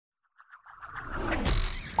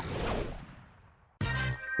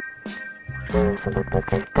Sobat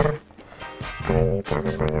podcaster, kali ini kita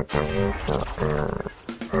akan tanya-tanya soal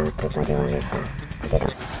pribadi wanita.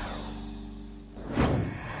 Tidak.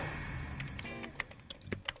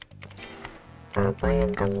 Apa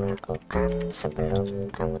yang kamu lakukan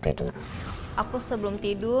sebelum kamu tidur? Aku sebelum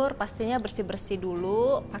tidur pastinya bersih-bersih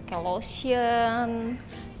dulu, pakai lotion,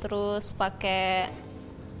 terus pakai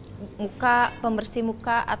pembersih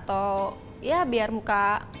muka atau ya biar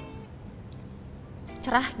muka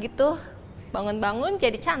cerah gitu. Bangun-bangun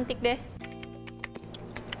jadi cantik deh.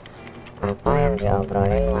 Apa yang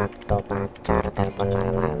diobrolin waktu pacar telepon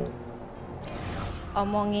malam-malam?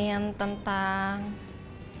 Omongin tentang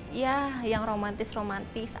ya yang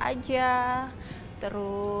romantis-romantis aja.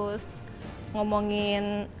 Terus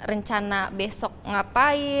ngomongin rencana besok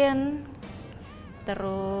ngapain.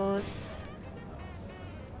 Terus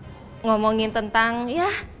ngomongin tentang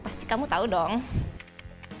ya pasti kamu tahu dong.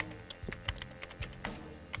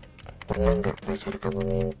 Pernah nggak pacar kamu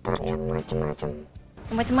minta yang macem-macem?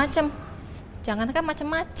 Macem-macem, jangankan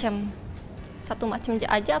macem-macem, satu macem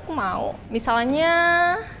aja aku mau. Misalnya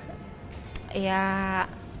ya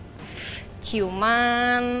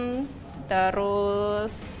ciuman,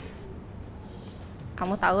 terus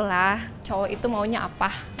kamu tahu lah cowok itu maunya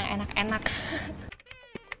apa yang enak-enak.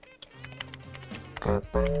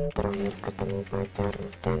 Kapan terakhir ketemu pacar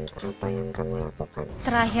dan apa yang kamu lakukan?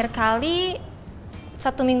 Terakhir kali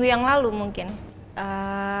 1 minggu yang lalu mungkin.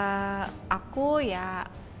 Aku ya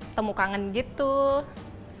temu kangen gitu,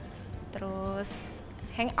 terus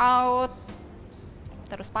hangout,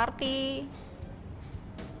 terus party.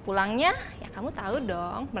 Pulangnya ya kamu tahu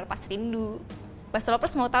dong, melepas rindu. Bahasa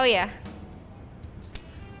Lovers mau tahu ya?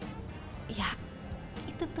 Ya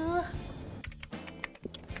itu tuh.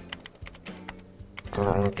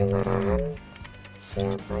 Kalau lagi marahan,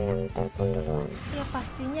 siapa yang telepon duluan? Ya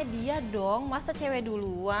pastinya dia dong, masa cewek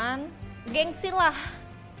duluan? Gengsi lah.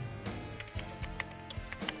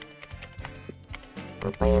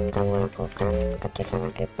 Apa yang kamu lakukan ketika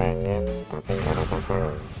lagi pengen tapi gak ada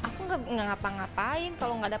pasangan? Aku nggak ngapa-ngapain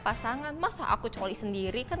kalau nggak ada pasangan. Masa aku coli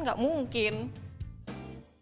sendiri, kan nggak mungkin.